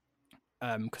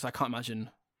 Cause I can't imagine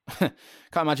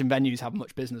venues have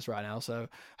much business right now. So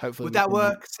hopefully would that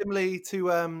work similarly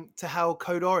to how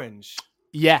Code Orange?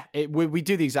 Yeah, we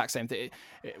do the exact same thing.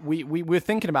 We were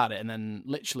thinking about it. And then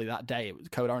literally that day it was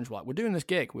Code Orange was like, we're doing this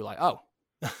gig. We're like, oh,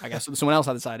 I guess someone else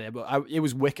had this idea, but it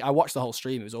was wicked. I watched the whole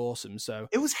stream. It was awesome. So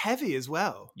it was heavy as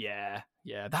well. Yeah.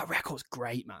 That record's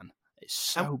great, man. It's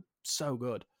so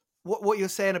good. what you're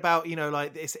saying about, you know,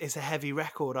 like it's a heavy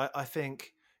record. I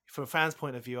think from a fan's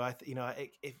point of view,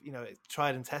 it's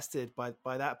tried and tested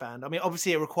by that band. I mean,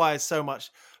 obviously it requires so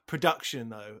much production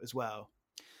though as well.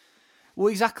 Well,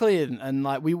 exactly, and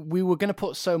like we were going to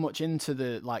put so much into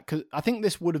the, like, cause I think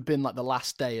this would have been like the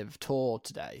last day of tour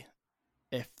today,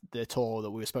 if the tour that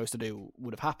we were supposed to do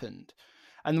would have happened,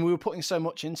 and we were putting so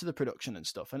much into the production and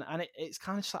stuff, and it's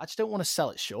kind of just like, I just don't want to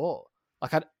sell it short.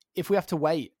 Like, if we have to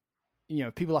wait, you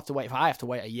know, people have to wait. If I have to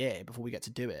wait a year before we get to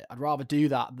do it, I'd rather do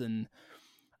that than,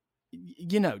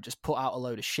 you know, just put out a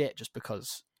load of shit just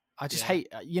because. I just hate,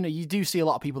 you know, you do see a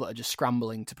lot of people that are just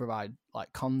scrambling to provide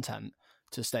like content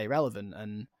to stay relevant,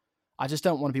 and I just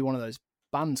don't want to be one of those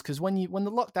bands, because when the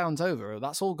lockdown's over,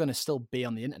 that's all going to still be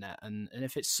on the internet, and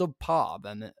if it's subpar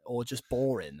then or just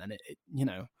boring, then it you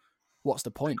know, what's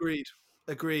the point?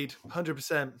 Agreed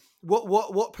 100%.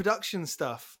 What production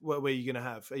stuff were you going to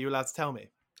have? Are you allowed to tell me?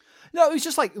 No, it was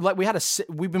just like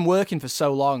we've been working for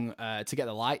so long to get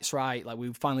the lights right. Like,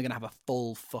 we're finally gonna have a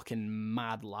full fucking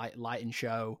mad lighting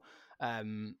show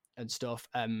and stuff.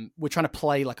 We're trying to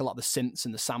play like a lot of the synths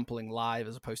and the sampling live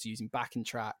as opposed to using backing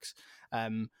tracks.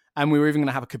 And we were even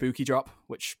gonna have a kabuki drop,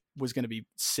 which was gonna be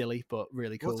silly but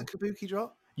really cool. What's a kabuki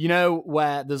drop? You know,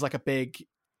 where there's like a big,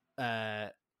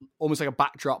 almost like a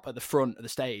backdrop at the front of the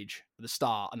stage at the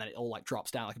start, and then it all like drops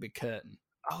down like a big curtain.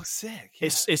 Oh, sick! Yeah.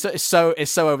 It's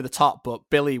so over the top. But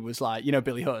Billy was like, you know,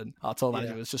 Billy Hutton, our tour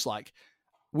manager, was just like,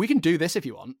 we can do this if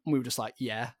you want. And we were just like,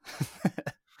 yeah.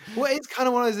 Well, it's kind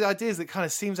of one of those ideas that kind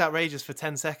of seems outrageous for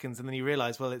 10 seconds, and then you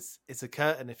realize, well, it's a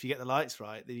curtain. If you get the lights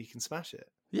right, then you can smash it.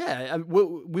 Yeah,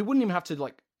 we wouldn't even have to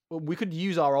like. We could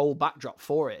use our old backdrop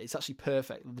for it. It's actually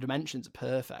perfect. The dimensions are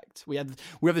perfect. We have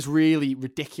this really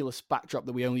ridiculous backdrop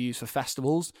that we only use for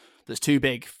festivals. That's too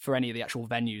big for any of the actual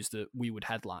venues that we would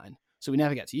headline. So we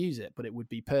never get to use it, but it would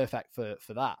be perfect for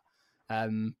that.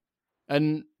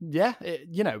 And yeah,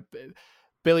 you know,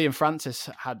 Billy and Francis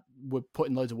were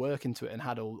putting loads of work into it and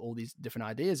had all these different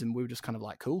ideas, and we were just kind of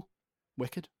like, cool,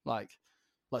 wicked, like,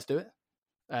 let's do it.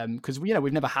 Because you know,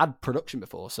 we've never had production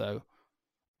before, so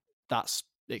that's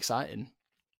exciting.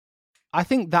 I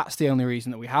think that's the only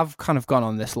reason that we have kind of gone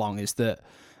on this long, is that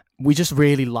we just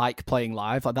really like playing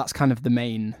live. Like, that's kind of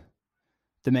the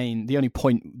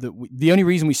only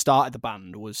reason we started the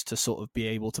band was to sort of be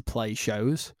able to play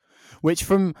shows, which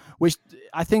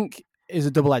I think is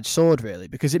a double-edged sword, really,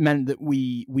 because it meant that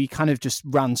we kind of just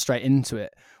ran straight into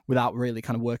it without really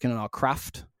kind of working on our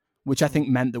craft, which I think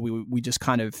meant that we just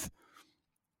kind of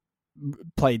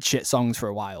played shit songs for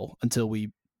a while until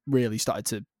we really started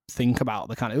to think about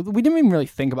we didn't even really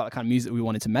think about the kind of music we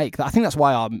wanted to make. I think that's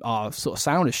why our sort of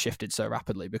sound has shifted so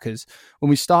rapidly, because when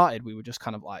we started, we were just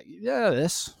kind of like, yeah,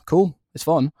 this cool, it's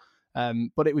fun.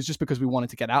 But it was just because we wanted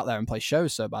to get out there and play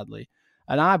shows so badly.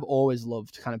 And I've always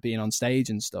loved kind of being on stage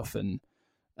and stuff, and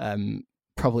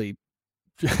probably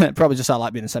just I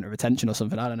like being the center of attention or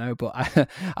something, I don't know, but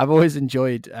I've always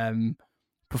enjoyed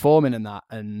performing in that,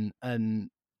 and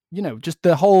you know, just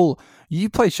the whole, you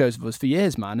played shows with us for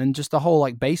years, man, and just the whole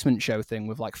like basement show thing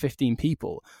with like 15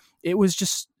 people, it was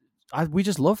just, we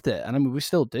just loved it. And I mean, we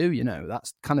still do, you know,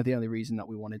 that's kind of the only reason that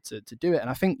we wanted to do it. And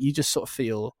I think you just sort of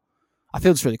I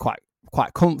feel just really quite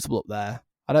comfortable up there.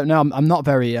 I don't know, I'm not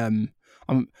very,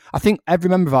 I think every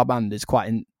member of our band is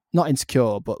quite, not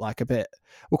insecure, but like we're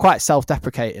quite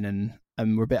self-deprecating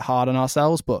and we're a bit hard on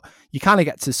ourselves, but you kind of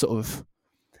get to sort of,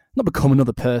 not become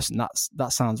another person.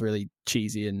 That sounds really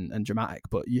cheesy and dramatic,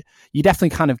 but you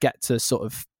definitely kind of get to sort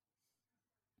of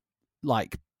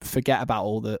like forget about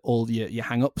all your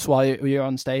hang-ups while you're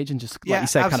on stage, and just like you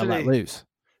said, absolutely. Kind of let loose.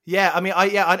 Yeah, I mean,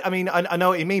 I know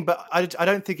what you mean, but I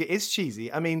don't think it is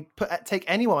cheesy. I mean, take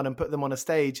anyone and put them on a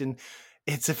stage, and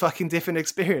it's a fucking different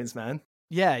experience, man.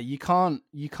 Yeah, you don't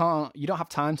have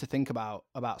time to think about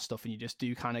stuff, and you just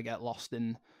do kind of get lost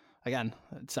in. Again,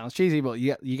 it sounds cheesy, but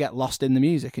you get lost in the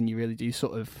music, and you really do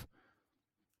sort of.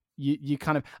 You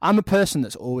kind of. I'm a person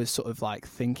that's always sort of like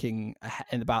thinking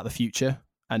about the future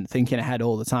and thinking ahead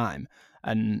all the time,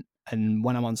 and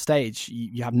when I'm on stage,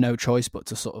 you have no choice but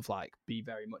to sort of like be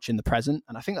very much in the present,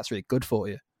 and I think that's really good for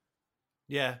you.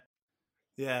 Yeah,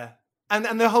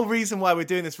 and the whole reason why we're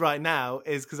doing this right now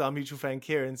is because our mutual friend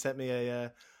Kieran sent me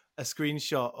a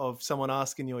screenshot of someone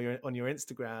asking you on your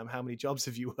Instagram, how many jobs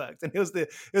have you worked? And it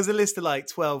was a list of like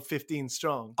 12, 15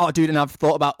 strong. Oh, dude, and I've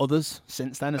thought about others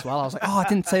since then as well. I was like, I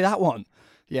didn't say that one.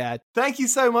 Yeah. Thank you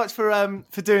so much for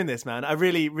doing this, man. I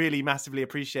really, really massively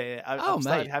appreciate it. I've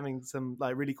started having some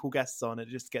like really cool guests on. It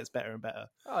just gets better and better.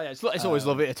 Oh yeah, it's always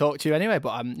lovely to talk to you anyway.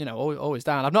 But I'm always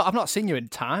down. I've not seen you in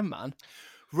time, man.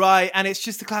 Right, and it's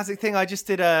just the classic thing. I just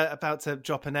did about to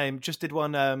drop a name. Just did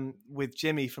one with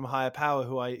Jimmy from Higher Power,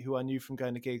 who I knew from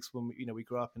going to gigs when we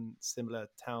grew up in similar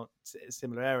town,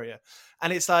 similar area,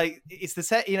 and it's like it's the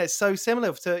set. It's so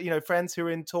similar to friends who are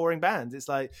in touring bands. It's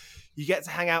like you get to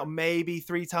hang out maybe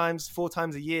 3 times, 4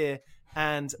 times a year,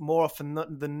 and more often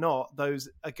than not, those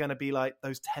are going to be like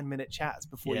those 10-minute chats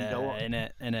before you go on.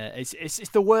 It's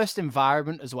the worst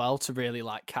environment as well to really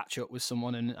like catch up with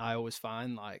someone, and I always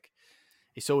find like.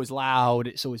 It's always loud.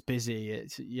 It's always busy.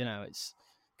 It's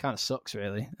kind of sucks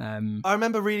really. I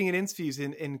remember reading in interviews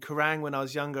in Kerrang when I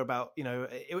was younger about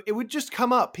it would just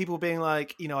come up, people being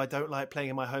like, I don't like playing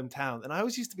in my hometown, and I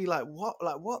always used to be like, what?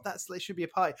 It should be a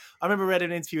party. I remember read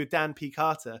an interview with Dan P.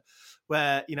 Carter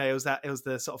where it was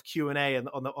the sort of Q&A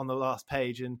on the last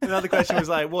page, and another question was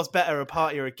like, what's better, a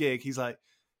party or a gig? He's like,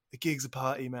 a gig's a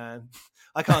party, man.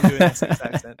 I can't do an Essex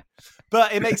accent,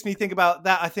 but it makes me think about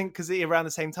that. I think because around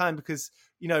the same time, because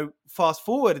fast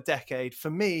forward a decade for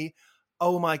me.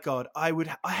 Oh my God, I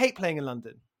hate playing in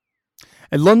London.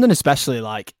 In London, especially,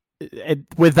 like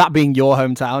with that being your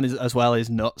hometown as well, is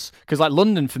nuts. Because like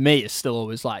London for me is still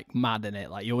always like mad in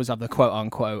it. Like you always have the quote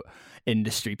unquote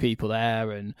industry people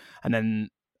there, and then.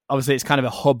 Obviously, it's kind of a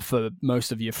hub for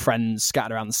most of your friends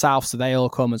scattered around the south, so they all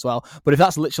come as well. But if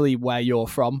that's literally where you're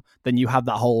from, then you have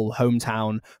that whole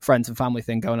hometown friends and family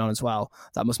thing going on as well.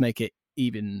 That must make it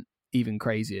even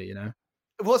crazier,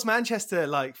 What's Manchester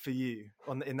like for you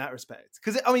in that respect?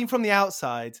 Because from the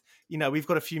outside, we've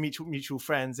got a few mutual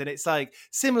friends, and it's like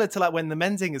similar to like when the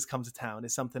Menzingers come to town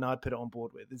is something I'd put it on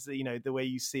board with. Is the way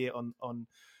you see it on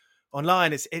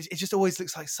online, it just always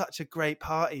looks like such a great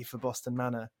party for Boston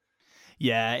Manor.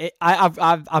 Yeah,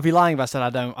 I'd be lying if I said I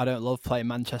don't love playing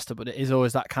Manchester, but it is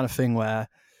always that kind of thing where,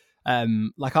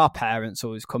 like our parents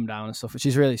always come down and stuff, which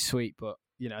is really sweet. But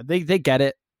they get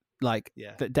it, like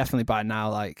definitely by now.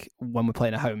 Like when we're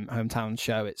playing a hometown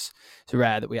show, it's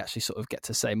rare that we actually sort of get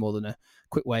to say more than a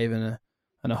quick wave and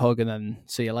a hug and then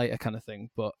see you later kind of thing.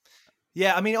 But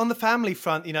yeah, on the family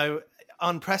front,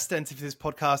 unprecedented for this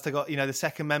podcast. I got the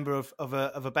second member of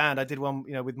a band. I did one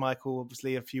with Michael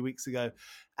obviously a few weeks ago,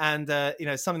 and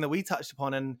something that we touched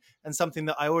upon and something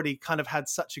that I already kind of had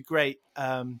such a great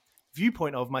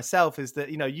viewpoint of myself is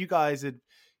that you guys had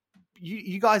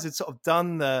sort of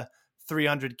done the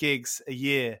 300 gigs a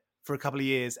year for a couple of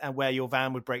years, and where your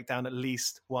van would break down at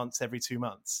least once every 2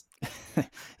 months.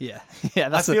 yeah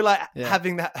I feel like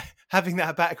having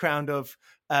that background of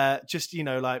just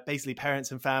like basically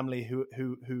parents and family who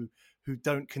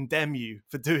don't condemn you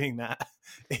for doing that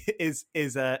is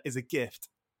a gift.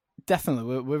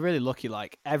 Definitely, we're really lucky.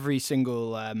 Like every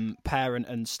single parent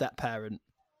and step parent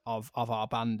of our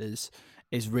band is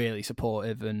really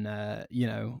supportive, and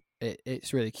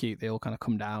it's really cute. They all kind of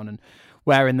come down and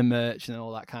wearing the merch and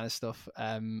all that kind of stuff.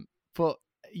 But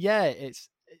yeah, it's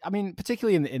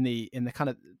particularly in the kind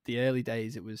of the early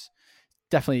days, it was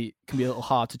definitely can be a little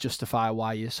hard to justify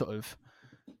why you're sort of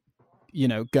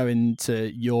going to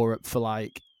Europe for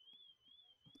like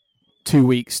 2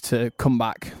 weeks to come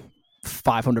back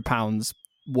 £500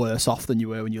 worse off than you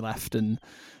were when you left, and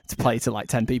to play to like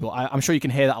 10 people. I'm sure you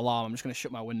can hear that alarm. I'm just going to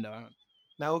shut my window.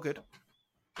 No, all good.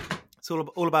 It's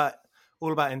all about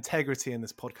integrity in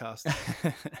this podcast.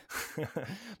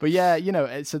 But yeah,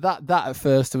 so that at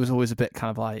first it was always a bit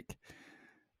kind of like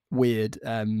weird.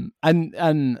 And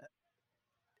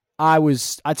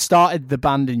I'd started the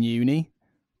band in uni,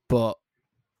 but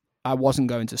I wasn't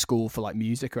going to school for like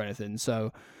music or anything.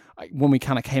 So when we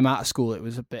kind of came out of school, it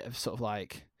was a bit of sort of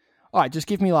like, all right, just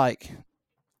give me like,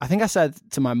 I think I said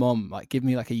to my mum, like, give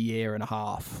me like a year and a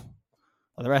half,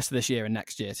 or the rest of this year and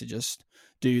next year to just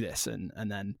do this,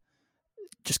 and then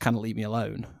just kind of leave me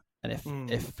alone.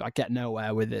 And if I get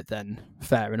nowhere with it, then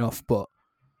fair enough. But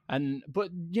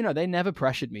they never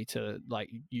pressured me to like,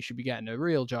 you should be getting a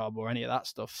real job or any of that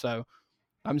stuff. So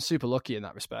I'm super lucky in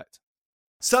that respect.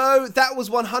 So that was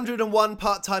 101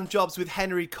 Part-Time Jobs with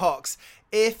Henry Cox.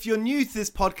 If you're new to this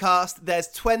podcast, there's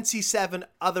 27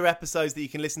 other episodes that you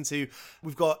can listen to.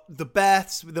 We've got The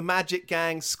Beths, The Magic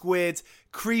Gang, Squid,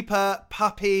 Creeper,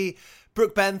 Puppy,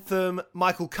 Brooke Bentham,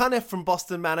 Michael Cunniff from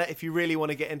Boston Manor, if you really want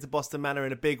to get into Boston Manor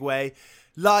in a big way.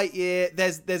 Lightyear,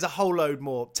 there's a whole load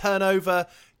more. Turnover,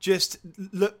 just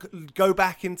go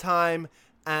back in time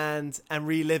and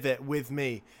relive it with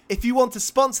me. If you want to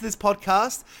sponsor this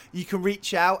podcast, you can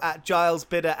reach out at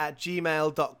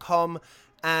gilesbidder@gmail.com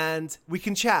and we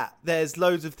can chat. There's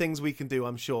loads of things we can do,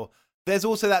 I'm sure. There's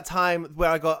also that time where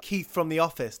I got Keith from the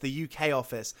office, the UK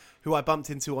office, who I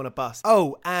bumped into on a bus.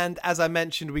 Oh, and as I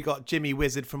mentioned, we got Jimmy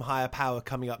Wizard from Higher Power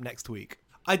coming up next week.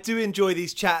 I do enjoy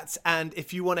these chats, and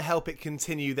if you want to help it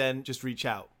continue, then just reach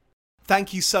out.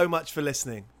 Thank you so much for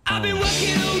listening. I've been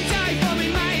working all day for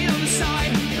me mate on the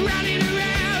side, running around.